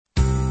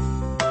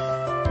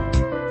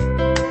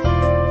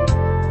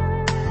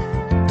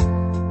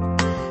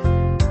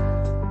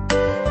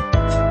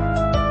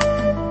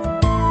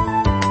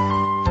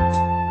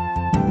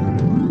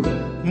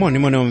Moni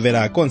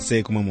omvera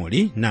konse kumwe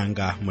muli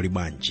nanga muli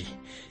bwanji.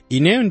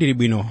 Ineyo ndili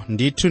bwino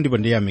ndithu ndipo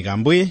ndiyamika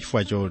Ambuye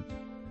chifukwa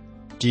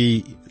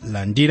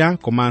chotilandira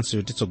komanso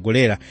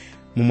chotitsogolera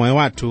mu moyo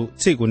wathu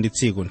tsiku ndi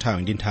tsiku,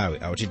 nthawi ndi nthawi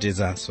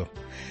akutitezanso.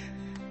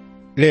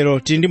 Lero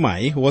tili ndi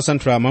mwayi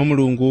wosanthula mawu a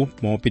Mulungu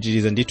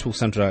mopitiriza ndithu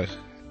kusanthula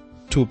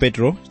 2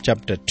 Petro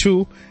chapter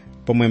 2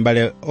 pomwe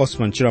mbale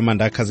Osman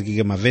Chiramanda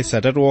akhazikike mavesi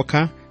atatu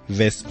okha,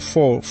 verse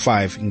 4,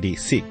 5 ndi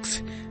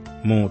 6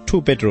 mu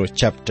 2 Petro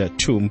chapter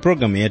 2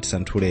 mpulogalamu ya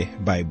tisanthule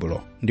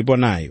baibulo. Ndipo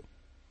nayo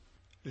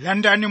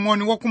landani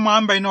moni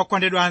wakumwamba ino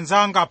okondedwa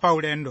anzanga pa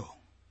ulendo.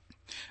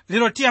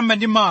 Lero tiyamba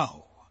ndi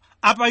mawu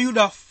apa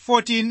Yuda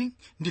 14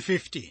 ndi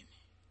 15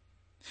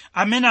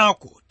 amene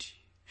akuti,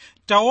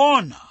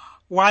 taona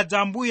wadza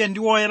Ambuye ndi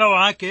woyera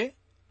wake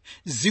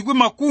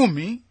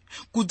 10,000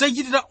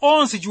 kudzachitira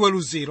onse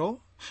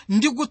chiweruziro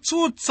ndi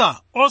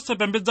kutsutsa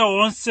osapembedza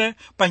onse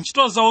pa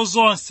ntchito zawo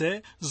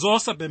zonse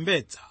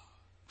zosapembedza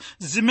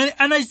zimene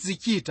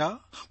anazichita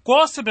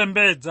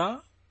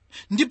kosapembedza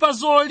ndi pa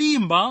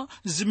zolimba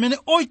zimene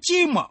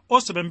ochimwa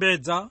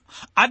osapembedza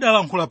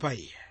adalankhula pa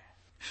iye.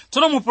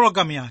 Tsono mu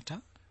pologalamu yatha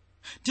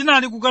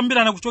tinali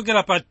kukambirana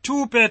kuchokera pa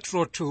 2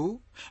 Petro 2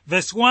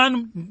 verse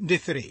 1 ndi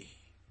 3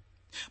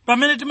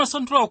 pamene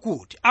timasanthula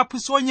kuti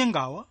aphunzitsi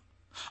onyengawa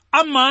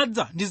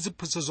amadza ndi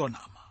ziphunzitso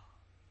zonama.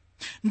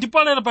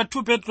 Ndipo lero pa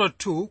 2 Petro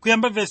 2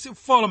 kuyamba verse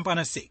 4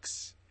 mpaka 6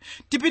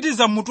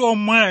 tipitiza mutu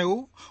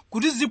omwewu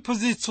kuti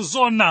ziphunzitso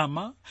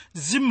zonama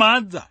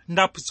zimadza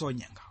ndi aphunzitsi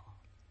onyengawa.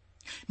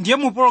 Ndiye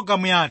mu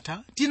pologalamu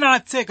yatha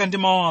tinatseka ndi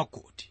mawu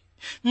akuti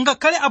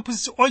ngakhale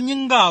aphunzitsi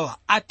onyengawa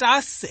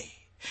atase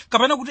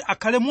kapena kuti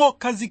akhale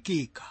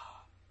mokhazikika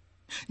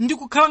ndi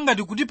kukhala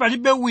ngati kuti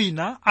palibe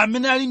wina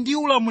amene ali ndi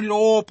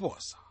ulamuliro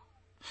woposa,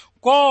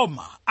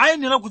 koma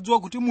ayenera kudziwa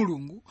kuti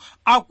Mulungu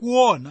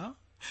akuona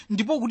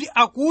ndipo kuti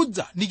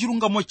akudza ndi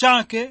chilungamo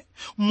chake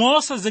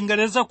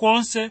mosazengereza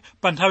konse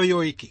pa nthawi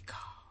yoyikika.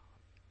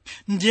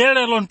 Ndiye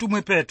lero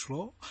mtumwi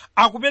Petro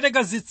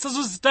akupereka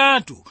zitsanzo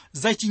zitatu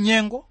za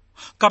chinyengo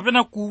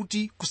kapena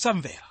kuti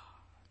kusamvera.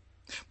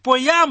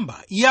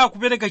 Poyamba iye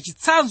akupereka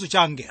chitsanzo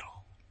cha angelo.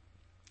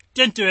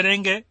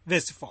 Tiwerenge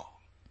verse 4.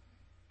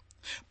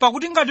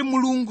 Pakuti ngati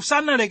Mulungu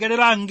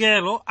sanalekerera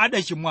angelo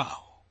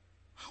adachimwawo,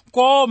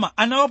 koma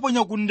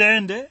anawaponya ku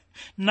ndende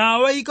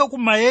nawayika ku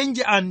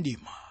maenje a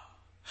mdima,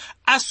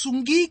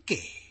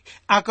 asungike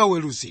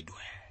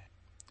akaweruzidwe.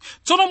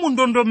 Tsono mu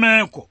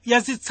ndondomeko ya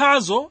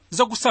zitsanzo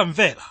za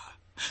kusamvera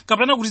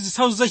kapena kuti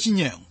zitsanzo za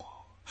chinyengo,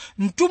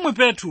 mtumwi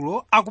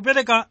Petro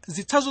akupereka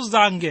zitsanzo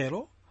za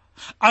angelo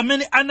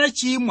amene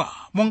anachimwa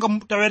monga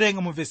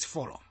tawerenga mu verse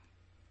 4.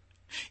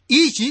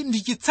 Ichi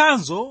ndi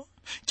chitsanzo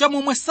cha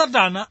momwe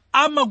Satana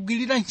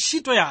amagwirira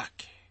ntchito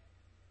yake.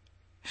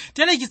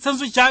 Tene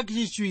chitsanzo chake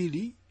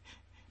chachiwiri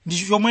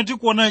ndi chomwe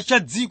tikuona cha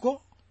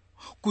dziko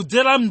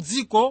kudzera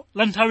mdziko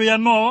la nthawi ya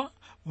Nowa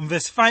mu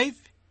verse 5,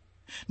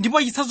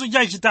 ndipo chitsanzo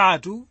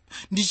chachitatu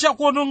ndi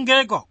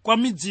chakuonongeka kwa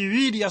midzi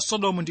iwiri ya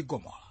Sodomu ndi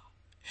Gomora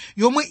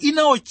yomwe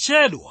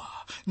inaotchedwa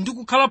ndi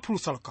kukhala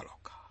phulusa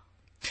lokaloka.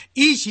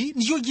 Ichi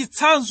ndicho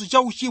chitsanzo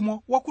cha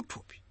uchimo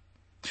wakuthupi,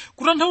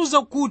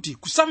 kutanthauza kuti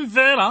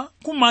kusamvera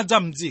kumadza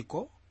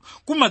mdziko,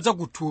 kumadza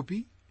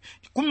kuthupi,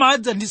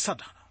 kumadza ndi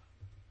Satana.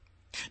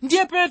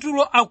 Ndiye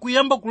Petro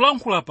akuyamba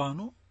kulankhula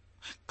pano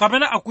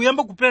kapena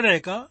akuyamba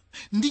kupereka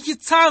ndi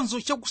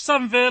chitsanzo cha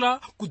kusamvera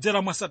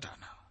kudzera mwa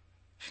Satana.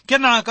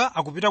 Kenaka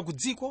akupita ku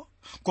dziko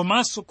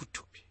komanso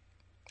kuthupi.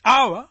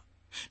 Awa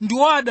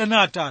ndiwo adani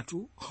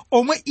atatu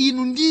omwe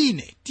inu ndi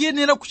ine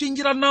tiyenera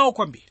kuchenjera nawo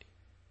kwambiri.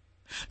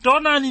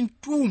 Taonani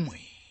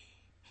mtumwi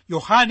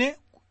Yohane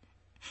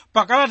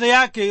pakalata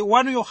yake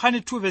 1 Yohane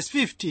 2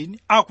 verse 15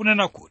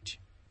 akunena kuti,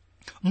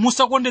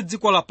 musakonde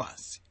dziko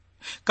lapansi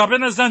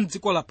kapena za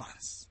mdziko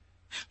lapansi.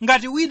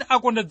 Ngati wina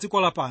akonda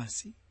dziko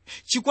lapansi,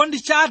 chikondi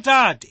cha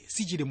Atate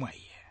sichili mwa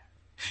iye.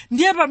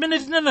 Ndiye pamene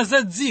tinena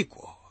za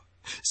dziko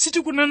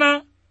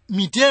sitikunena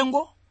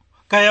mitengo,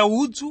 kaya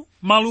udzu,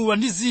 maluwa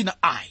ndi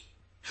zina ayi,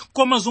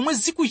 koma zomwe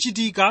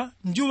zikuchitika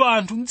ndi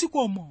anthu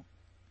mdzikomo,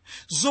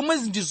 zomwe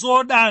ndi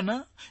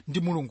zodana ndi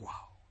Mulungu wawo.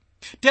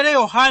 Tere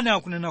Yohane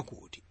akunena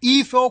kuti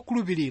ife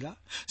okhulupirira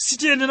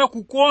sitiyenera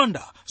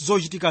kukonda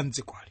zochitika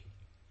mdzikoli.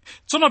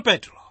 Tsono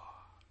Petro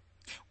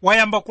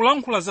wayamba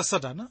kulankhula za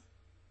Satana,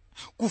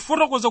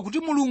 kufotokoza kuti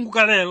Mulungu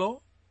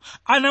kalelo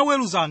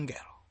anaweruza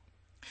angelo.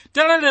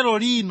 Tere lero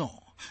lino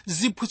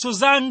ziphunzitso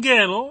za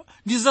angelo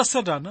ndi za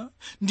Satana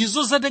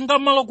ndizo zatenga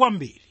malo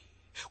kwambiri,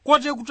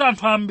 kote kuti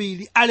anthu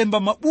ambiri alemba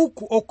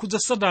mabuku okhudza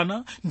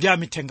Satana ndi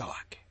amithenga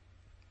wake.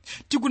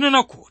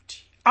 Tikunena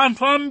kuti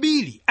anthu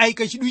ambiri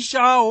ayika chidwi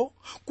chawo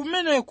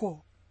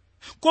kumeneko,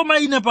 koma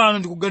ine pano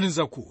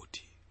ndikuganiza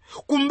kuti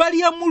kumbali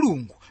ya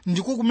Mulungu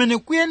ndiko kumene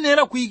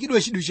kuyenera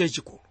kuyikidwa chidwi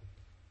chachikulu.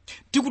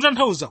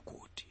 Tikutanthauza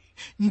kuti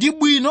ndi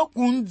bwino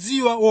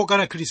kumdziwa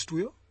wokana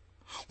Khristuyo,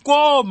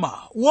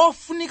 koma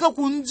wofunika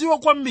kumdziwa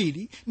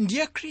kwambiri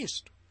ndiye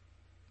Khristu.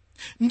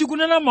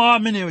 Ndikunena mawu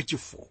ameneyo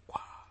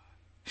chifukwa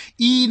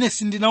ine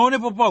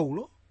sindinaonepo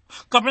Paulo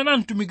kapena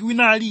mtumiki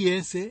wina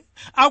aliyense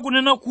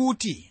akunena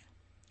kuti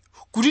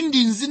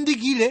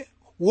ndinzindikire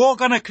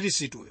wokana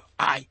khristuyo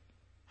ayi,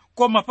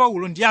 koma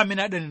Paulo ndiye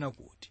amene adanena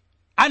kuti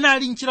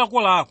anali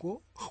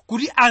nchilakolako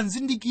kuti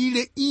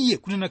anzindikire iye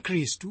kunena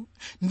Khristu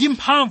ndi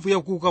mphamvu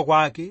yakuuka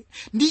kwake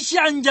ndi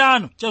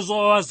chiyanjano cha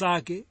zowawa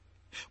zake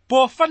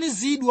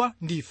pofanizidwa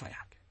ndi imfa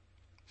yake.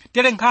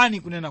 Tere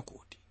nkhani kunena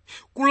kuti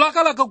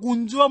kulakalaka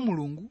kudziwa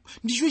Mulungu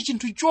ndicho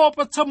chinthu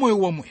chopatsa moyo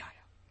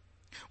wamuyaya,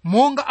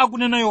 monga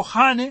akunena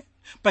Yohane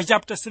pa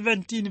chapter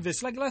 17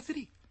 verse lake la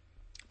 3,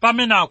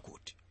 pamene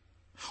akuti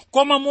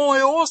koma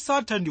moyo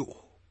wosatha ndi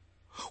uwu,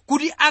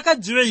 kuti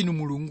akadziwe inu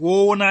Mulungu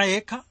woona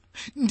yekha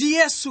ndi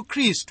Yesu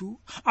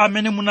Khristu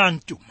amene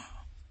munamtuma.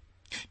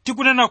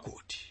 Tikunena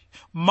kuti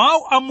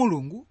mawu a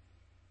Mulungu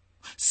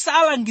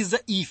salangiza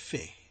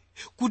ife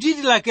kuti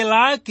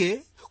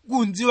tilakelake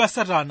kudziwa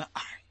Satana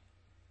ayi.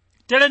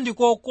 Tere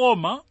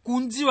ndikokoma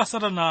kudziwa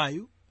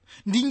Satanayo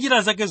ndi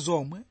njira zake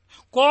zomwe,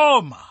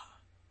 koma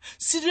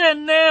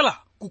sitiyenera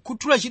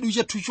kukhuthula chidwi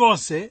chathu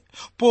chonse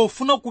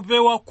pofuna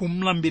kupewa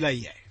kumlambira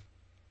iye.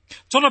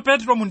 Tsono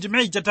Petro mu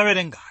ndime ija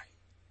tawerengayi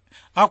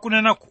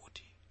akunena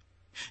kuti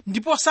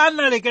ndipo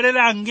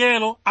sanalekerere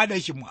angelo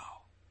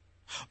adachimwawo.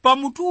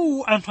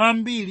 Pamutuwu anthu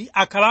ambiri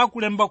akhala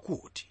akulemba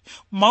kuti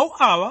mawu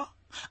awa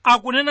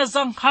akunena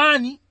za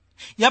nkhani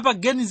ya pa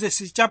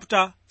Genesis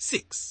chapter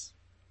 6,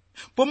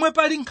 pomwe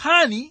pali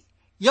nkhani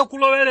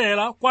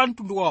yakulowerera kwa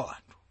mtundu wa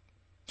wanthu.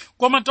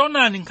 Koma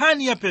taonani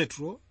nkhani ya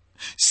Petro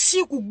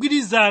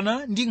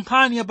sikugwirizana ndi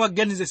nkhani ya pa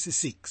Genesis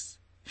 6,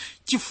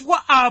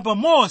 chifukwa apa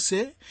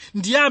Mose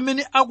ndiye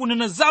amene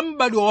akunena za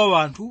m'badwo wa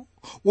wanthu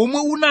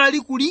womwe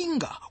unali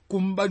kulinga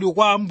ku m'badwo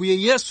kwa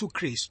Ambuye Yesu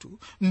Khristu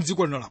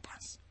m'dziko lino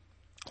lapansi.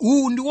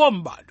 Uwu ndiwo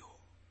m'badwo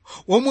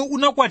womwe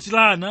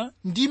unakwatirana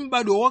ndi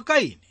m'badwo wa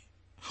Kaini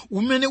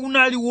umene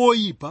unali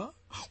woyipa,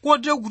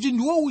 kotero kuti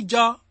ndiwo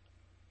uja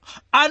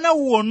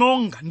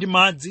anawuwononga ndi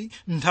madzi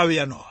nthawi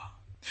ya Nowa.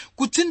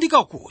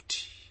 Kutsindika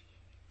kuti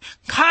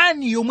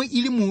nkhani yomwe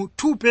ili mu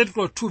 2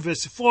 Petro 2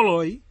 verse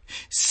 4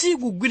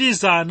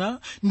 sikugwirizana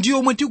ndi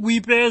yomwe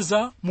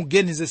tikuyipeza mu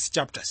Genesis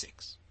chapter 6.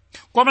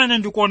 Koma ine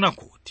ndikuona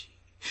kuti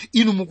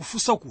inu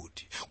mukufunsa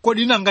kuti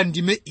kodi nanga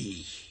ndime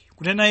iyi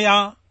kunena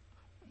ya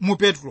mu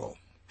Petro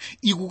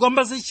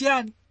ikukamba za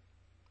chiyani?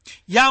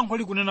 Yankho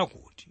likunena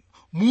kuti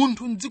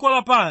munthu m'dziko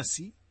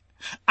lapansi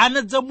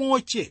anadza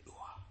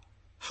mochedwa,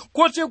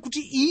 kotero kuti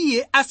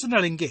iye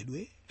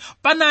asanalengedwe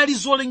panali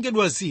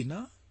zolengedwa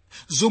zina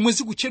zomwe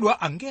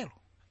zikutchedwa angelo.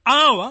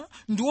 Awa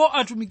ndiwo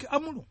atumiki a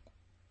Mulungu.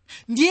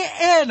 Ndiye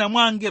ena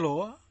mwa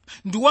angelowa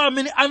ndiwo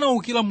amene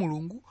anawukira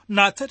Mulungu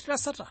natsatira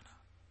Satana.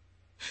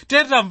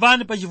 Tere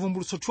tamvani pa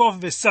Chivumbulutso 12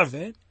 verse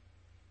 7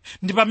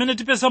 ndi pamene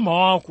tipeza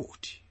mawu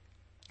akuti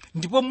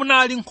ndipo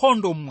munali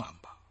nkhondo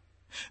mmwamba,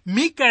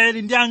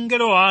 Mikaeli ndi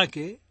angelo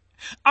ake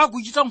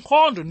akuchita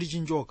nkhondo ndi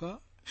chinjoka,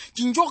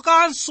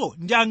 chinjokanso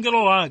ndi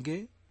angelo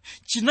ake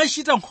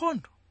chinachita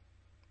nkhondo.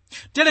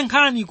 Tere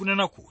nkhani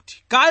kunena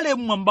kuti kale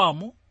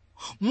mmwambamo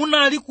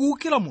munali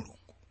kuwukira Mulungu.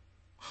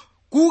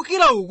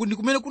 Kuwukira uku ndi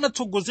kumene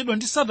kunatsogozedwa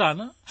ndi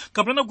Satana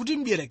kapena kuti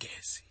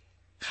mdierekezi,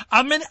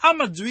 amene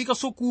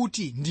amadziwikanso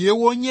kuti ndiye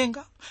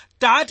wonyenga,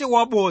 tate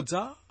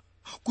wabodza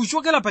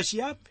kuchokera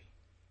pachiyambi.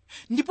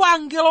 Ndipo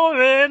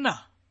angelo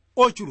ena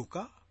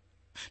ochuluka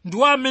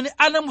ndiwo amene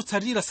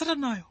anamutsatira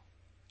Satanayo.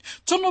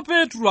 Tsono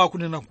Petro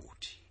akunena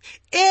kuti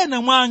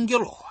ena mwa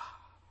angelowa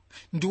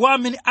ndiwo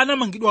amene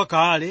anamangidwa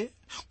kale,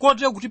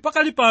 kotero kuti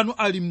pakali pano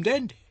ali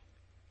mndende,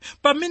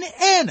 pamene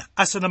ena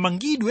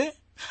asanamangidwe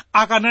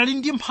akanali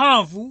ndi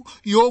mphamvu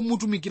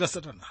yomutumikira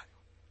Satanayo.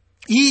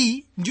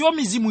 Iyi ndiyo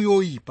mizimu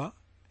yoyipa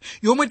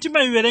yomwe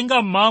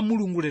timayiwerenga mwa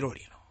Mulungu lero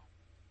lino.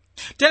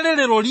 Tere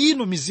lero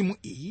lino mizimu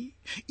iyi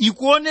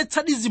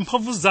ikuonetsadi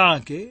zimphamvu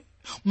zake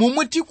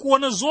momwe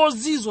tikuona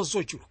zozizwa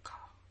zochuluka.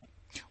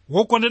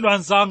 Wokondedwa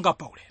anzanga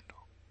pa ulendo,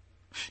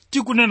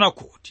 tikunena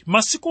kuti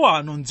masiku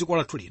ano m'dziko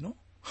lathu lino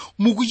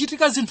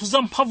mukuchitika zinthu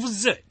za mphamvu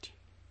zedi,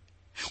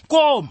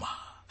 koma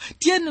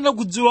tiyenera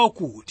kudziwa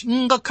kuti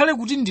ngakhale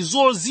kuti ndi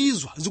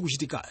zozizwa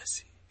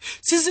zikuchitikazi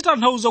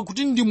sizitanthauza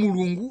kuti ndi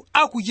Mulungu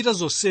akuchita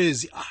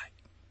zonsezi ayi.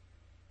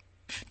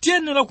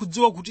 Tiyenera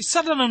kudziwa kuti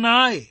Satana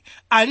naye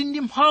ali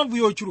ndi mphamvu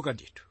yochuluka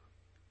ndithu.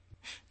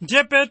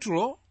 Ndiye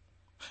Petro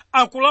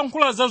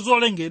akulankhula za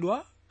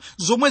zolengedwa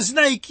zomwe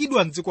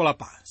zinayikidwa m'dziko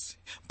lapansi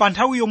pa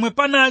nthawi yomwe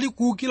panali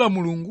kuwukira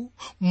Mulungu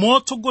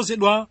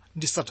motsogozedwa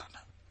ndi Satana.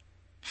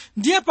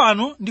 Ndiye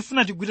pano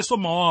ndifuna tigwirenso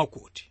mawu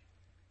akuti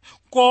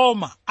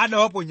koma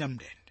adawaponya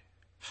mndende.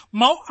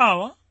 Mawu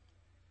awa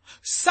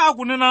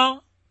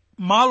sakunena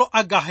malo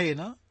a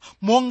Gahena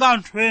monga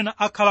anthu ena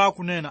akhala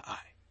akunena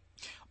ayi.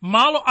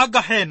 Malo a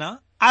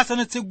Gahena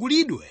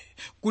asanetsegulidwe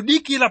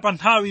kudikira pa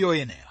nthawi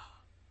yoyenera.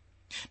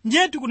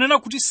 Ndiye tikunena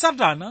kuti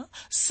Satana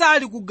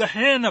sali ku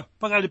Gahena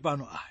pakali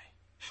pano ayi,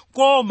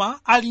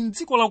 koma ali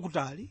m'dziko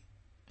lakutali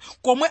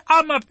komwe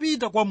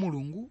amapita kwa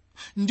Mulungu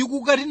ndi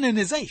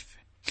kukatineneza ife.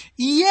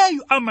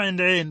 Iyeyu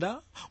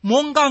amayendayenda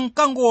monga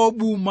mkango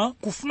wobuma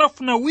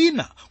kufunafuna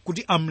wina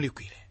kuti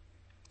amlikwire.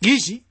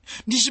 Ichi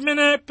ndi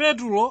chimene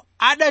Petro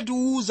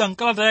adatiuza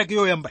mkalata yake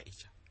yoyamba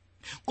ija.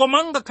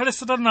 Koma ngakhale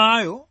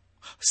Satanayo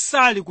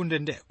sali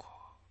kundendeko,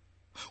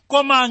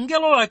 koma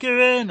angelo ake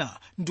ena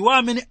ndiwo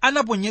amene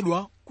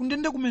anaponyedwa ku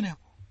ndende kumeneko.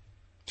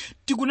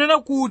 Tikunena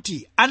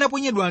kuti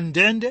anaponyedwa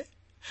ndende,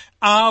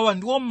 awa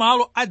ndiwo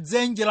malo a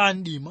dzenje la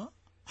mdima,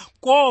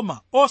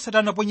 koma osati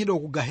anaponyedwa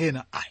ku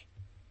gahena ayi.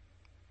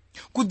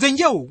 Ku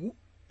dzenje uku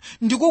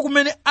ndiko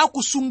kumene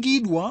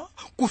akusungidwa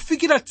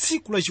kufikira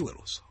tsiku la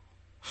chiweruzo,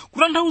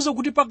 kutanthauza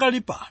kuti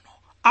pakali pano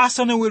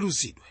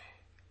asanaweruzidwe.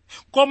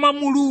 Koma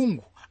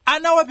Mulungu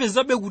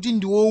anawapezabe kuti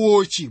ndiwo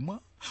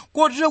wochimwa,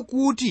 kotero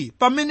kuti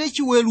pamene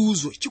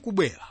chiweruzo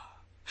chikubwera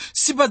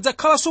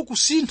sipadzakhalanso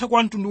kusintha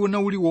kwa mtundu wina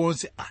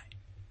uliwonse ayi.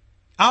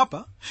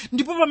 Apa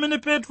ndipo pamene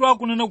Petro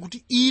akunena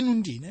kuti inu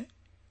ndine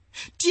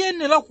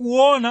tiyenera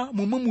kuona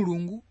momwe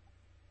Mulungu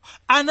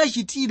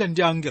anachitira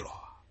ndi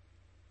angelowa,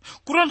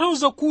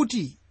 kutanthauza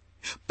kuti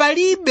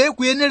palibe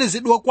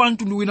kuyenerezedwa kwa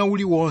mtundu wina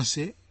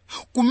uliwonse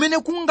kumene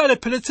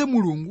kungalepheretse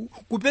Mulungu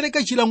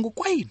kupereka chilango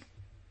kwa inu.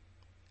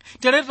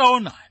 Tere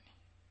taonani,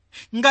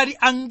 ngati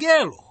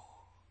angelo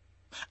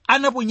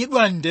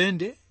anaponyedwa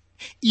ndende,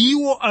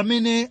 iwo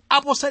amene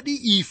aposadi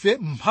ife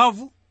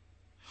mphamvu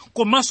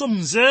komanso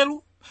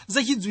mnzeru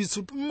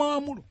zachidziwitso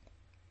mwa Mulungu.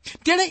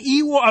 Tere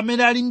iwo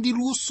amene ali ndi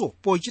luso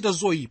pochita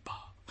zoyipa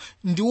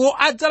ndiwo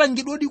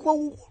adzalangidwadi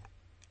kwakukulu.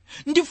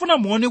 Ndifuna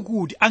muone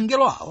kuti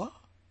angelo awa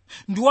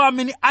ndiwo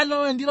amene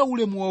analandira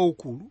ulemu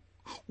waukulu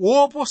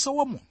woposa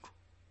wa munthu,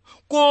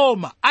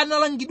 koma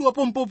analangidwa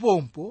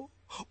pompopompo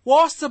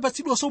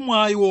wosapatsidwanso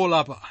mwayi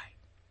wolapa ayi.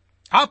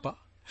 Apa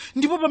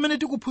ndipo pamene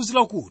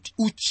tikuphunzira kuti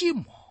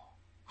uchimo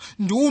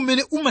ndi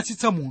umene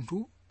umatsitsa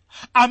munthu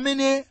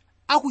amene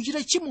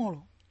akuchita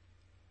chimolo.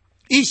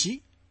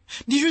 Ichi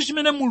ndicho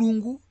chimene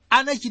Mulungu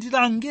anachitira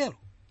angelo,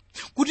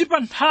 kuti pa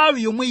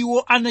nthawi yomwe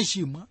iwo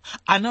anachimwa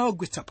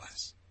anawagwetsa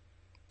pansi,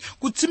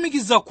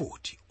 kutsimikiza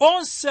kuti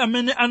onse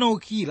amene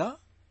anaukira,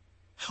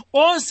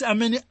 onse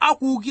amene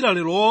akuukira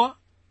lerowa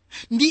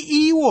ndi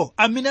iwo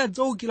amene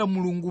adzaukira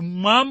Mulungu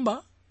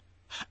mmwamba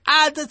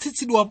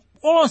adzatsitsidwa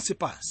onse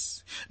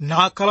pansi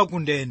nakhala ku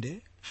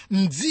ndende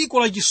m'dziko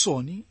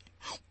lachisoni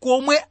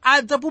komwe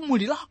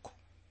adzapumulirako.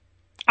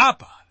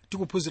 Apa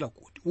tikuphunzira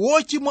kuti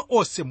wochimwa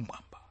onse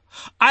mmwamba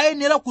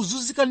ayenera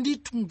kuzunzika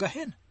ndithu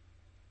m'gahena.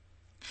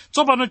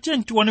 Tsopano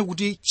tiyeni tione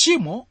kuti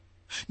tchimo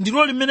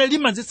ndilo limene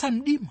limadzetsa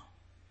mdima,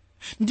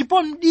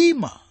 ndipo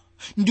mdima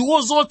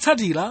ndiwo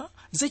zotsatira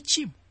za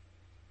tchimo.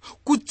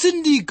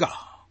 Kutsindika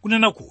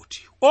kunena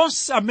kuti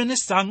onse amene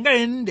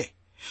sangayende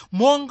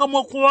monga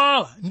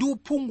mwakuwala ndi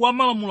uphungu wa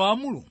malamulo a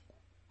Mulungu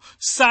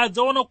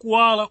sadzaona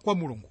kuwala kwa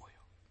Mulunguyo.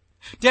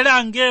 Tere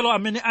angelo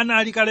amene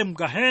anali kale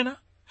m'gahena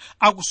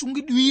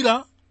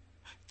akusungidwira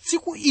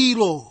tsiku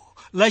ilo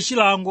la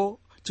chilango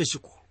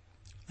chachikulu.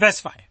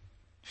 Verse 5.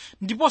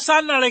 Ndipo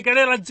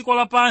sanalekerera dziko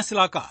lapansi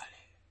lakale,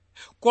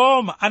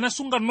 koma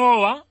anasunga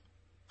Nowa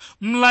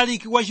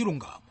mlaliki wa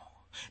chilungamo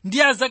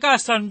ndi azaka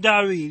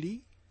 7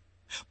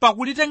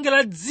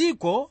 pakulitengera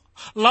dziko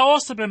la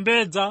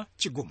osapembedza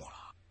chigumula.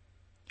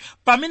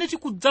 Pamene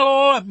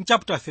tikudzalowa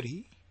m'chapter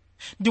 3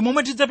 ndi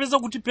momwe tidzapeza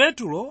kuti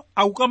Petro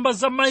akukamba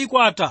za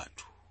mayiko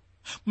atatu.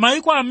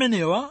 Mayiko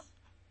amenewa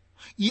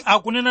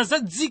akunena za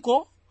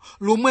dziko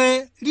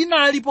lomwe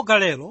linalipo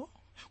kalelo,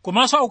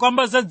 komanso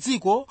akukamba za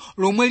dziko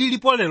lomwe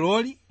lilipo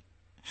leloli,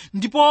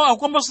 ndipo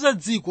akukambanso za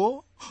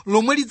dziko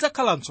lomwe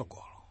lidzakhala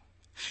mtsogolo.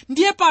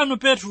 Ndiye pano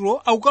Petro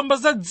akukamba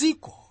za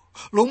dziko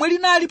lomwe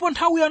linalipo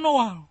nthawi ya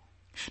Nowa.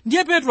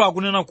 Ndiye Petro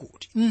akunena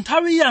kuti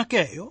nthawi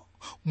yakeyo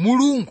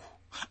Mulungu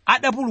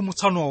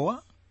adapulumutsa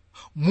Nowa,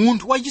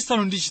 munthu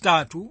wachisanu ndi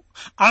chitatu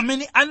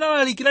amene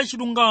analalikira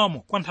chilungamo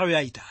kwa nthawi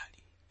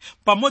yayitali,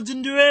 pamodzi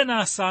ndi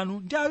ena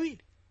 7.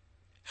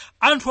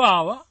 Anthu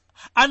awa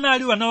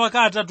anali wana wake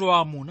atatu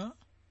aamuna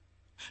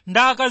ndi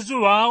akazi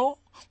wawo,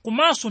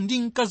 komanso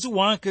ndi mkazi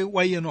wake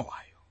wa iye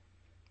Nowayo.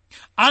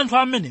 Anthu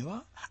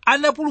amenewa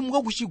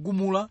anapulumuka ku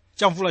chigumula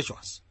cha mvula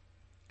chonse.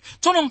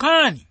 Tsono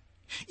nkhani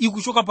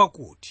ikuchoka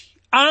pakuti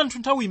anthu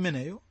nthawi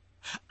imeneyo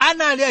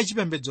anali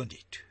achipembedzo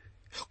ndithu,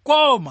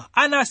 koma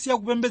anasiya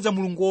kupembedza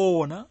Mulungu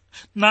woona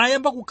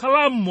nayamba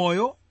kukhala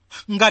m'moyo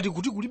ngati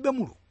kuti kulibe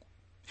Mulungu.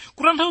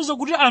 Kutanthauza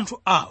kuti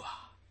anthu awa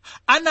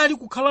anali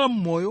kukhala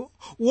m'moyo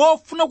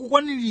wofuna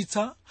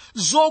kukwaniritsa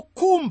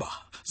zokhumba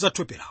za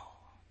thupi lawo.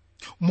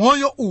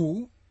 Moyo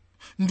uwu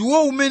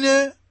ndiwo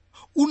umene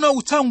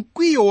unautsa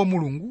mkwiyo wa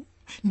Mulungu,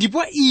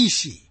 ndipo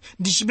ichi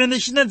ndi chimene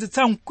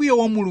chinadzetsa mkwiyo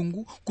wa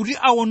Mulungu kuti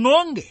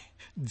awononge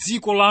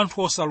dziko la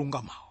anthu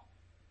osalungamawo.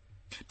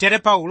 Tere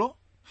Paulo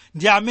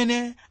ndi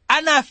amene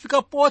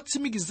anafika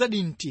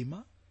potsimikizadi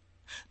mtima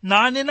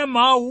nanena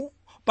mawu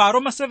pa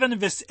Roma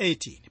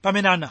 7:18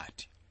 pamene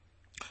anati,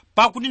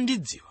 pakuti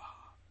ndidziwa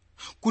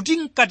kuti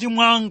mkati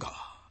mwanga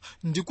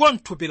ndiko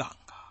m'thupi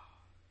langa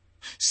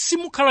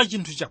simukhala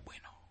chinthu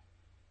chabwino.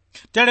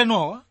 Tere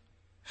Nowa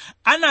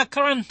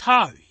anakhala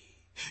nthawi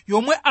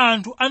yomwe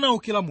anthu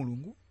anaukira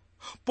Mulungu,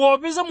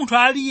 popeza munthu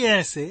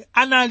aliyense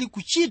anali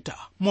kuchita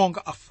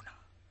monga afuna.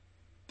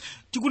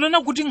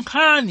 Tikunena kuti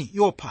nkhani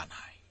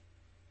yophanayi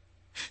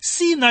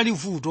sinali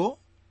vuto,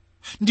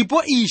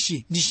 ndipo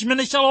ichi ndi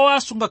chimene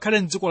chalowanso ngakhale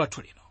m'dziko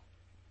lathu lino.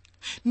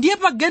 Ndiye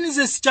pa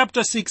Genesis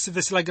chapter 6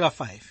 verse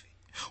 5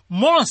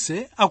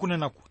 Mose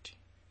akunena kuti,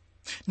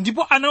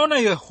 ndipo anaona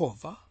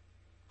Yehova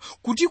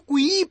kuti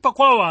kuyipa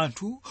kwa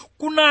anthu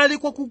kunali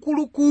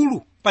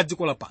kwakukulukulu pa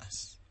dziko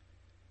lapansi,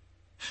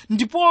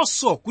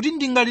 ndiponso kuti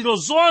ndingaliro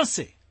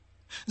zonse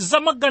za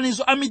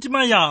maganizo a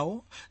mitima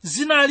yawo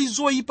zinali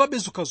zoyipabe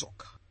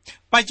zokhazokha.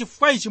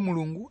 Pachifukwa ichi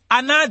Mulungu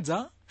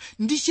anadza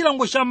ndi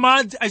chilango cha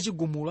madzi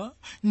achigumula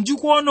ndi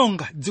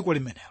kuononga dziko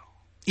limenelo.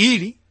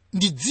 Ili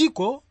ndi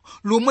dziko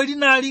lomwe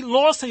linali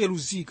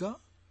losayeruzika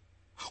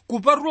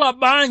kupatula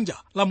banja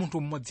la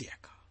munthu mmodzi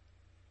yekha.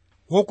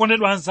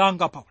 Wokondedwa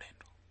anzanga pa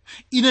ulendo,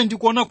 ine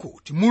ndikuona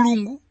kuti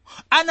Mulungu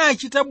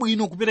anachita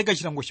bwino kupereka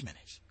chilango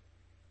chimenechi,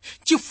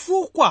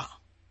 chifukwa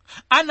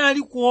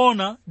anali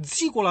kuona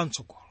dziko la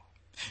mtsogolo.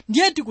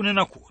 Ndiye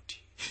tikunena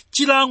kuti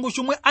chilango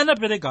chomwe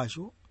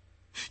anaperekacho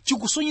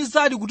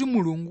chikusonyezadi kuti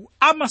Mulungu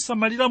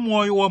amasamalira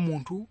moyo wa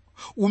munthu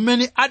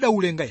umene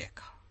adaulenga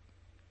yekha.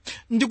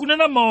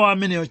 Ndikunena mawu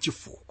ameneyo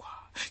chifukwa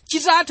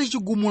chitatha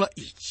chigumula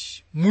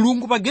ichi,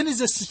 Mulungu pa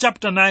Genesis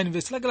chapter 9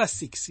 verse lake la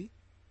 6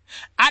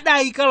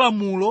 adayika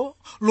lamulo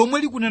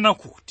lomwe likunena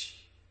kuti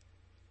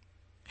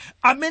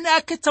amene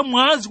akhetsa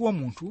mwazi wa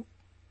munthu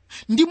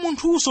ndi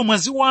munthunso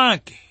mwazi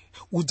wake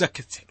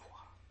udzakhetsedwa.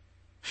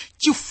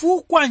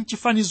 Chifukwa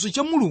nchifanizo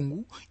cha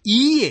Mulungu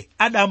iye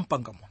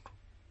adampanga munthu.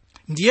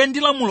 Ndiye ndi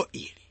lamulo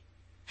ili,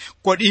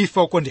 kodi ife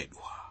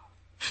okondedwa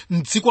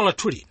m'dziko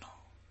lathu lino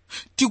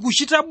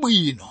tikuchita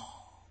bwino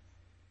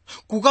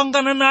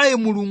kukangana naye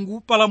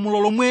Mulungu pa lamulo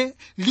lomwe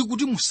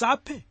likuti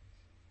musaphe?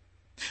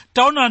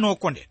 Taonani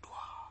okondedwa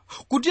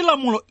kuti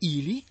lamulo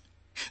ili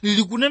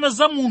likunena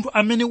za munthu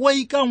amene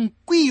wayika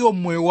mkwiyo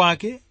mmoyo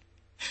wake,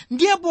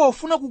 ndiye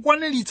pofuna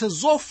kukwaniritsa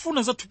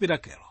zofuna za thupi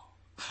lakelo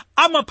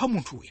amapha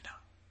munthu wina.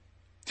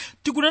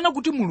 Tikunena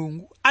kuti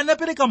Mulungu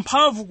anapereka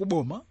mphamvu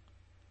kuboma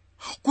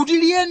kuti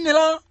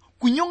liyenera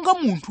kunyonga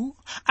munthu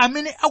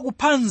amene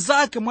akupha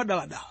nzake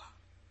mwadaladala.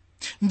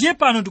 Ndiye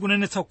pano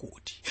tikunenetsa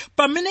kuti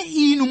pamene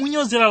inu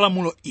munyozera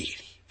lamulo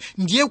ili,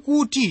 ndiye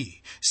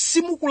kuti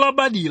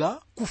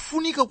simukulabadira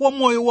kufunika kwa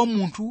moyo wa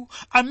munthu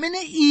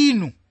amene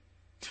inu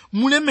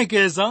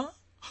mulemekeza,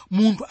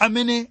 munthu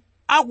amene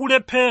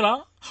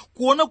akulephera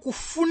kuona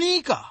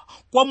kufunika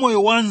kwa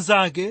moyo wa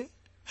nzake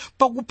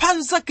pakupha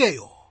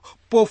nzakeyo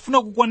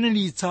pofuna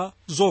kukwaniritsa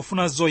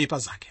zofuna zoyipa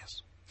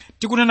zakezo.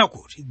 Tikunena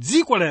kuti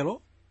dziko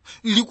lero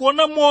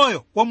likuona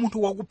moyo wa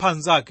munthu wakupha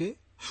nzake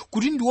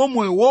kuti ndiwo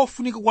moyo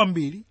wofunika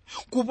kwambiri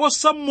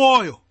kuposa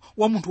moyo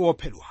wa munthu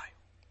wophedwayo.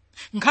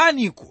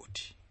 Nkhani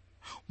ikuti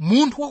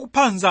munthu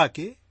wakupha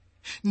nzake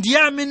ndiye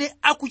amene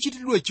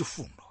akuchitidwa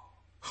chifundo,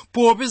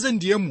 popeza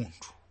ndiye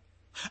munthu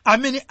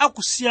amene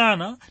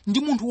akusiyana ndi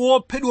munthu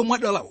wophedwa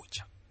mwadala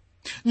uja.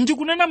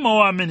 Ndikunena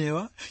mawu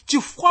amenewa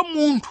chifukwa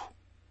munthu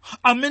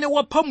amene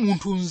wapha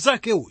munthu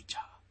nzake uja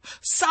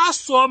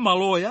sasowa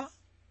maloya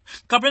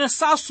kapena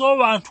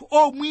sasowa anthu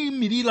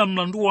omwimirira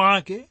mlandu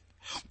wake,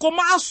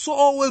 komanso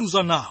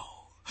oweruza nawo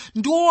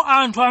ndiwo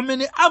anthu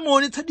amene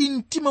amaonetsa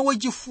mtima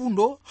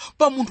wachifundo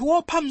pa munthu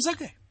wopha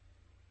mnzake.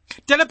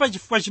 Tere pa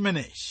chifukwa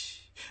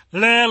chimenechi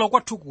lero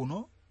kwathu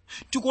kuno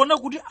tikuona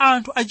kuti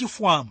anthu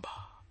achifwamba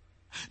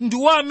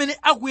ndiwo amene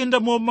akuyenda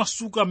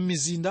momasuka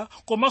m'mizinda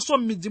komanso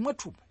m'midzi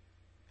mwathumu,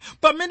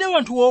 pamene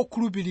anthu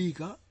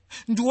wokhulupirika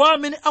ndiwo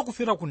amene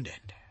akufera ku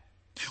ndende,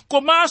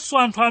 komanso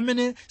anthu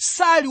amene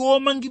sali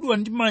omangidwa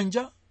ndi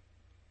manja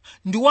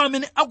ndiwo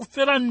amene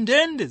akufera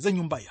ndende za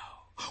nyumba yawo.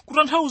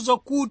 Kutanthauza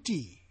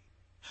kuti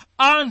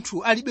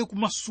anthu alibe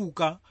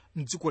kumasuka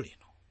m'dziko lino.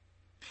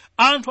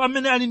 Anthu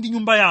amene ali ndi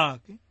nyumba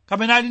yake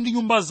kapena ali ndi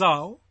nyumba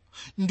zawo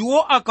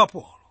ndiwo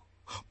akapolo,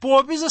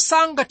 popeza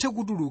sangathe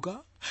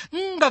kutuluka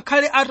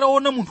ngakhale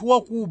ataona munthu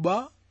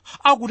wakuba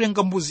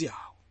akutenga mbuzi yawo.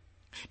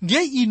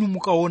 Ndiye inu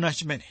mukaona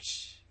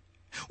chimenechi,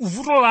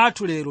 vuto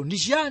lathu lero ndi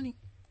chiyani?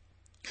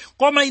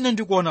 Koma ine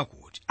ndikuona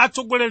kuti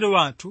atsogoleri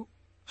wathu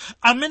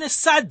amene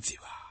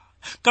sadziwa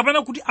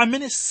kapena kuti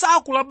amene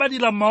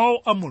sakulabadira mawu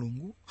a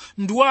Mulungu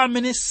ndiwo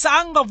amene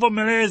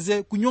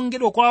sangavomereze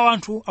kunyongedwa kwa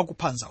anthu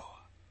akupha nzawo.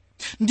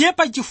 Ndiye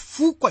pa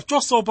chifukwa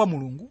chosaopa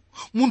Mulungu,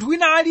 munthu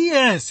wina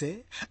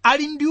aliyense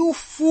ali ndi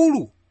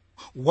ufulu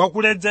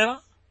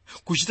wakuledzera,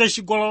 kuchita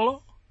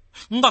chigololo,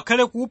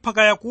 ngakhale kupha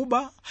kaya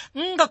kuba,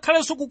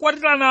 ngakhalenso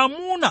kukwatirana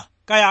amuna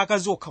kaya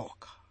akazi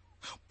okhaokha,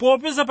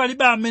 popeza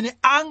palibe amene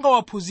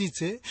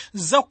angawaphunzitse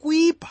za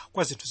kuyipa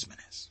kwa zinthu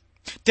zimenezi.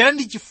 Tere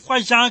ndi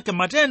chifukwa chake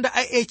matenda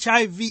a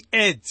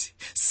HIV/AIDS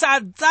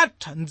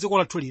sadzatha m'dziko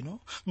lathu lino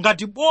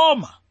ngati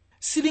boma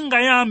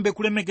silingayambe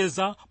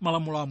kulemekeza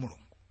malamulo a Mulungu.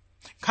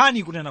 Nkhani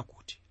ikunena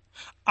kuti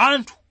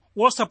anthu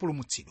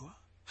wosapulumutsidwa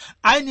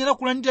ayenera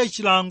kulandira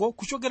chilango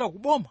kuchokera ku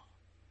boma.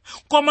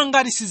 Koma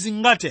ngati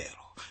sizingatero,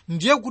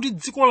 ndiye kuti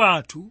dziko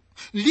lathu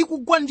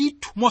likugwa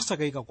ndithu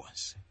mosakayika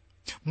konse.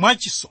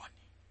 Mwachisoni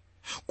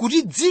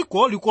kuti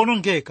dziko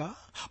likuonongeka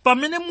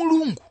pamene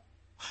Mulungu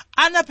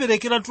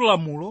anaperekera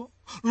lamulo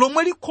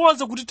lomwe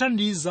likhoza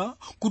kutithandiza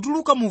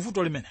kutuluka mu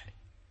vuto limeneli,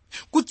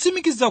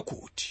 kutsimikiza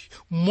kuti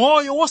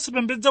moyo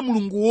wosapembedza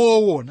Mulungu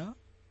woona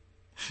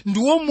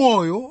ndiwo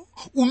moyo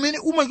umene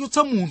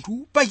umachotsa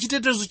munthu pa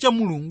chitetezo cha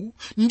Mulungu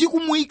ndi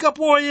kumuyika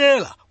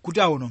poyera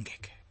kuti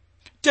aonongeke.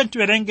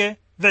 tiwerenge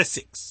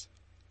verse 6.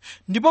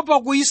 Ndipo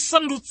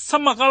pakuyisandutsa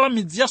makala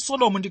midzi ya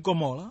Sodomu ndi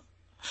Gomora,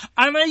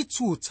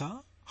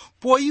 anayitsutsa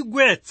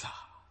poyigwetsa,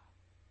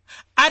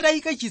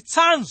 atayika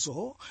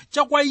chitsanzo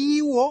cha kwa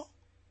iwo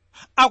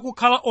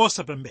akukhala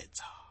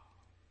osapembedza.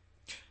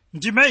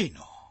 Ndime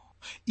ino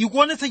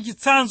ikuonetsa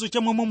chitsanzo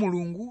cha momwe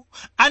Mulungu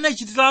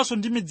anachitiranso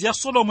ndi midzi ya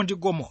Sodomu ndi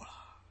Gomora,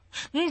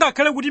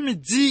 ngakhale kuti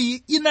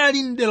midziyi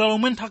inali m'dera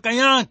lomwe nthaka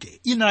yake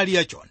inali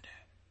yachonde.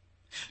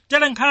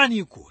 Tere nkhani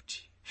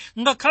ikuti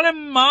ngakhale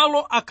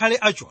m'malo akhale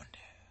achonde,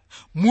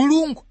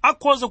 Mulungu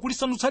akhoza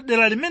kulisandutsa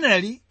dera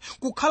limeneli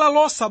kukhala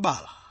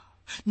losabala,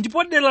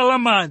 ndipo dera la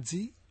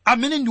madzi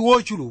amene ndi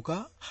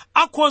wochuluka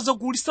akhoza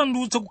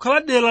kulisandutsa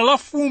kukhala dera la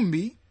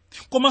fumbi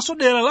komanso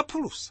dera la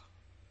phulusa,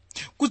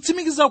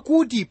 kutsimikiza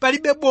kuti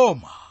palibe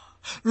boma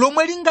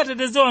lomwe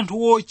lingateteze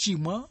anthu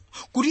wochimwa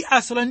kuti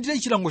asalandire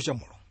chilango cha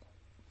Mulungu.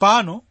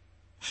 Pano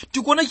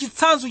tikuona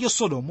chitsanzo cha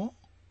Sodomu,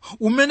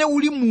 umene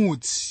uli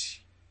mudzi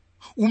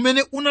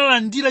umene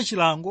unalandira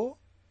chilango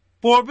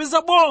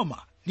popeza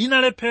boma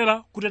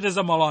linalephera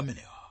kuteteza malo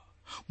amenewa,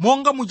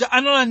 monga muja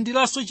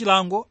analandiranso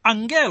chilango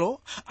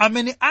angelo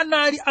amene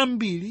anali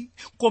ambiri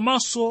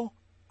komanso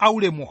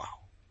aulemu wawo.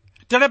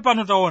 Tere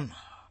pano taona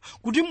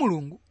kuti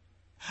Mulungu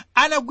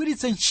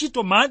anagwiritsa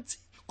ntchito madzi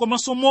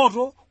komanso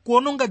moto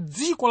kuononga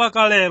dziko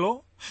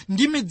lakalelo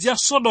ndi midzi ya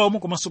Sodomu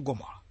komanso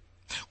Gomora,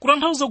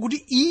 kutanthauza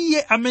kuti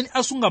iye amene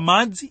asunga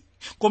madzi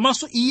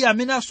komanso iye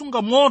amene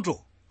asunga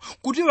moto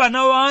kuti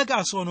wana wake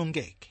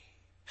asaonongeke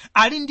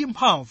ali ndi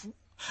mphamvu,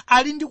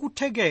 ali ndi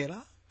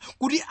kuthekera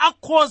kuti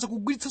akhoza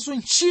kugwiritsanso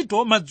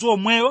ntchito madzi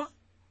omwewa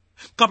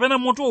kapena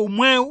moto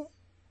omwewu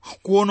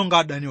kuononga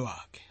adani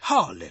wake.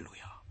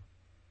 Haleluya!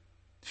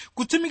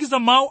 Kutsimikiza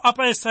mawu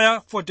apa Yesaya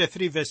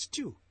 43 verse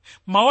 2,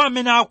 mawu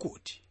amene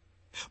akuti,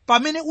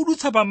 pamene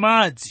udutsa pa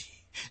madzi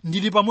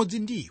ndili pamodzi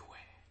ndiwe,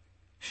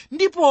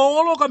 ndipo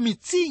owoloka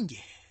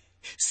mitsinje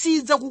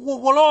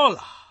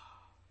sidzakukokolola,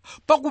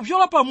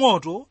 pakupyola pa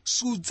moto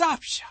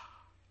sudzapsa,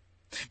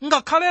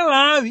 ngakhale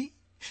lawi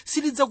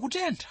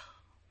silidzakutentha.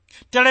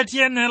 Tere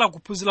tiyenera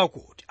kuphunzira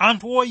kuti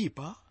anthu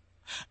oyipa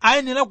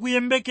ayenera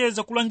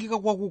kuyembekeza kulangika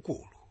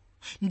kwakukulu,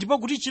 ndipo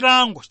kuti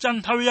chilango cha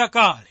nthawi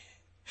yakale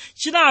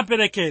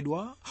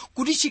chinaperekedwa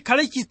kuti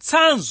chikhale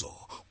chitsanzo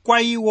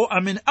kwa iwo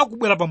amene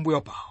akubwera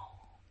pambuyo pawo.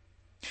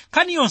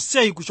 Nkhani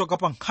yonseyi kuchoka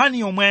pa nkhani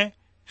yomwe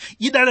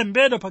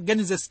idalembedwa pa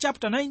Genesis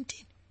chapter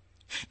 19.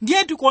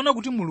 Ndiye tikuona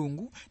kuti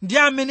Mulungu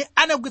ndiye amene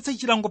anagwetsa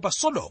chilango pa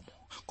Sodomu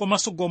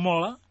komanso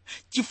Gomora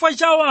chifukwa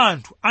cha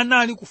anthu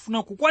anali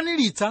kufuna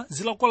kukwaniritsa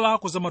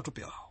zilakolako za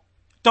matupi awo.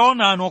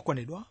 Taonani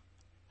okondedwa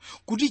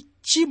kuti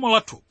tchimo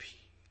la thupi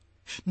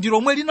ndi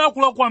lomwe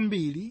linakula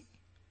kwambiri,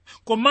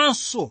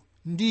 komanso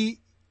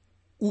ndi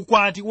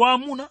ukwati wa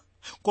amuna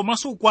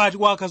komanso ukwati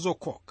wa akazi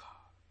okhoka,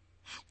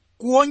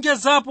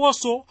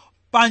 kuonjezaponso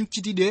pa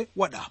mchitidwe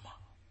wa dama.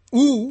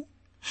 Uwu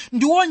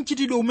ndiwo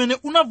mchitidwe umene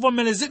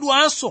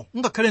unavomerezedwanso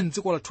ngakhale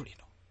m'dziko lathu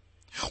lino,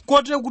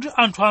 kotero kuti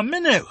anthu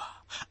amenewa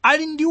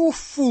ali ndi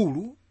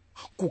ufulu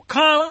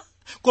kukhala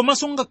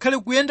komanso ngakhale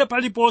kuyenda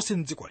paliponse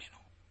m'dziko lino.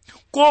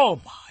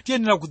 Koma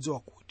tiyenera kudziwa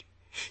kuti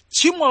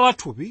tchimo la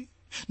thupi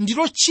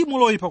ndilo tchimo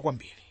loyipa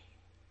kwambiri.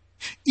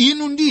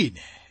 Inu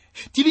ndine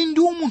tili ndi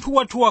umunthu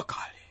wathu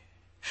wakale,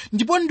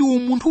 ndipo ndi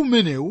umunthu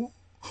umenewu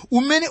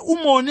umene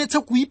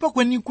umaonetsa kuyipa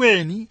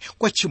kwenikweni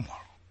kwa tchimolo.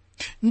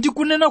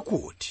 Ndikunena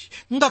kuti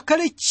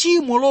ngakhale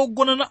tchimo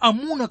logonana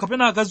amuna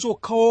kapena akazi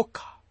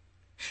okhaokha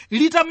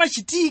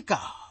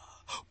litamachitika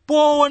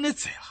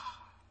poonetsera,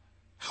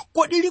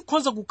 kodi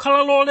likhoza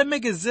kukhala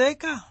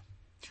lolemekezeka?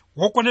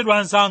 Wokondedwa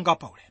anzanga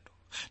pa ulendo,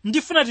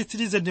 ndifuna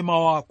titsirize ndi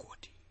mawu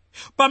akuti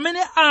pamene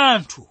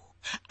anthu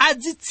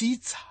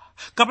adzitsitsa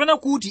kapena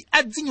kuti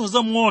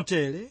adzinyoza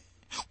motere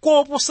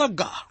koposa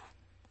galu,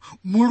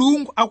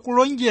 Mulungu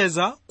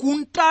akulonjeza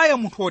kuntaya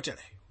munthu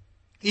wotereyo.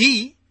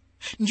 Iyi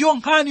ndiyo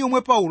nkhani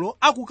yomwe Paulo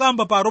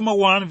akukamba pa Roma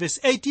 1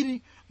 verse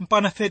 18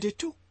 mpaka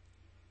 32.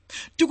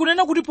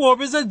 Tikunena kuti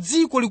popeza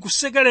dziko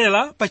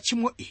likusekerera pa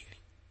tchimo ili,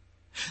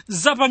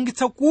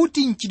 zapangitsa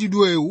kuti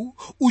mchitidwewu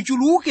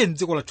uchuluke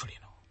m'dziko lathu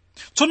lino.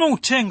 Tsono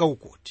uthenga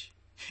ukuti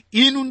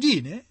inu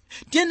ndine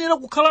tiyenera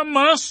kukhala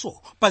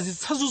maso pa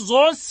zitsanzo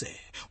zonse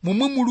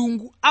momwe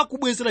Mulungu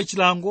akubwezera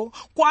chilango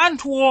kwa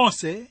anthu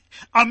onse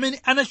amene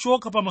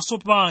anachoka pamaso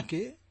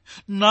pake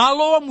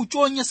nalowa mu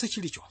chonyansa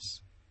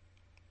chilichonse.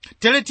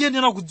 Tere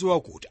tiyenera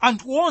kudziwa kuti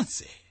anthu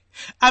onse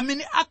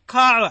amene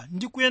akhala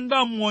ndi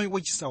kuyenda moyo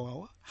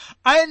wachisawawa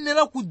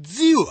ayenera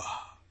kudziwa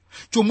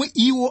chomwe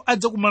iwo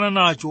adzakumana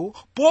nacho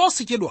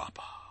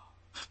posachedwapa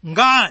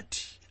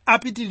ngati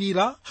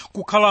apitilira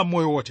kukhala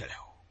moyo woterewo.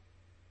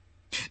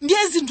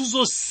 Ndiye zinthu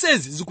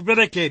zonsezi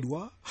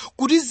zikuperekedwa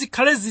kuti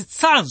zikhale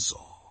zitsanzo,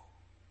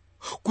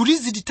 kuti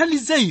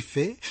zitithandize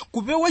ife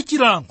kupewa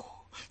chilango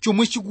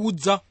chomwe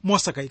chikudza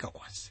mosakayika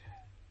kwanse.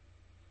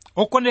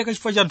 Okondeka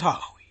chifukwa cha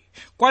nthawi,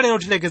 kwa lero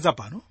tilekeza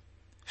pano,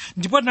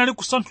 ndipo tinali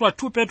kusanthula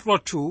 2 Petro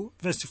 2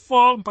 verse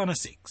 4 mpaka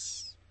 6.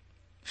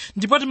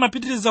 Ndipo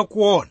timapitiriza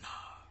kuona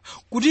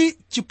kuti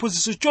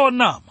chiphunzitso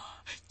chonama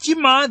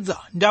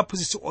chimadza ndi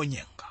aphunzitsi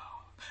onyenga.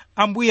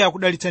 Ambuye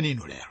akudalitseni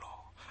inu lero.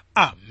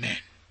 amen.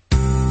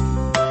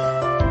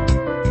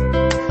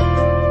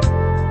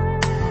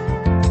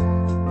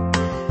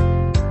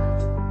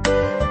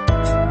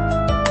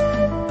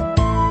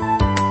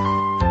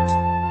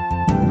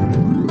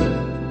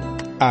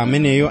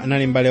 ameneyo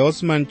anali mbale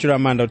Osman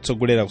Chiramanda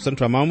kutsogolera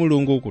kusanthula mawu a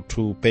Mulungu ku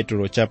 2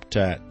 Petro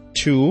chapter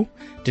 2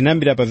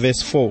 tinambira pa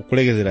verse 4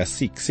 kulekezera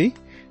 6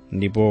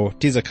 ndipo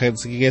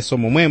tizakhazikikenso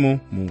momwemo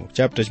mu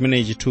chapter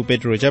chimenechi 2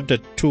 Petro chapter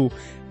 2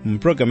 mu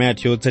programu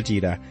yathu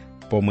yotsatira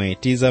pomwe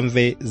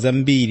tizamve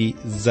zambiri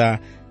za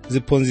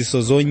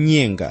ziphunzitso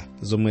zonyenga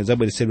zomwe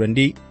zabweretsedwa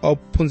ndi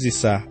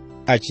ophunzitsa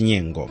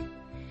achinyengo.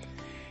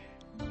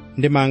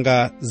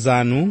 Ndemanga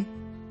zanu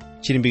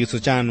chilimbikitso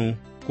chanu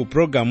ku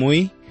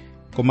programuyi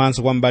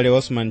komanso kwa mbale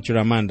Osman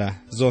Chiramanda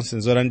zonse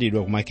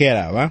zolandidwa ku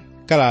makera awa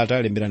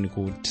kalata lemberani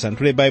ku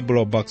Tisanthule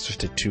Bible Box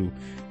 52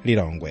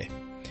 Lilongwe.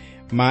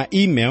 Ma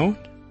email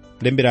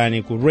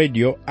lemberani ku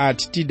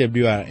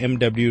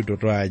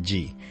radio@twrmw.org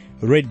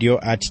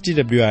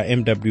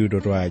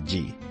radio@twrmw.org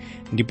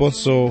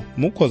ndiponso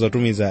mukhoza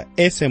kutumiza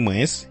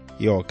SMS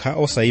yokha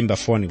osayimba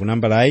foni ku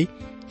nambalayi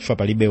chifukwa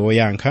palibe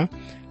woyankha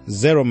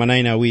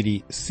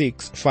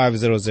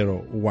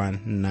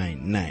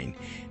 0manayina26500199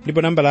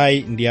 ndipo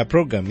nambalayi ndi ya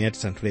programu ya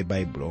Tisanthule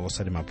Bible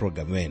osati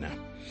mapulogalamu ena.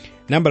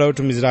 Nambala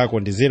yotumizirako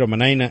ndi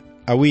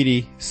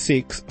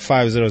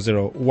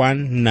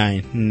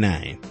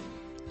 0manayina26500199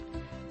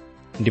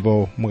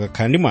 ndipo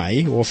mukakhala ndi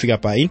mwayi wofika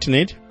pa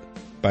internet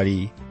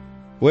pali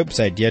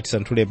website ya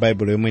Tisanthule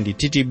Bible yomwe ndi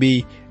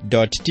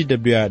ttb.twr.org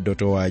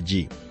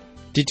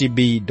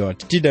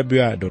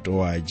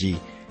ttb.twr.org.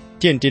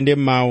 tiyeni tiyende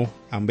m'mawu,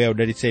 Ambuye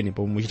akudalitseni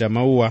pomwe muchita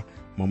mawuwa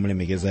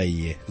mwamulemekeza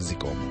Iye.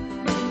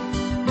 Zikomo.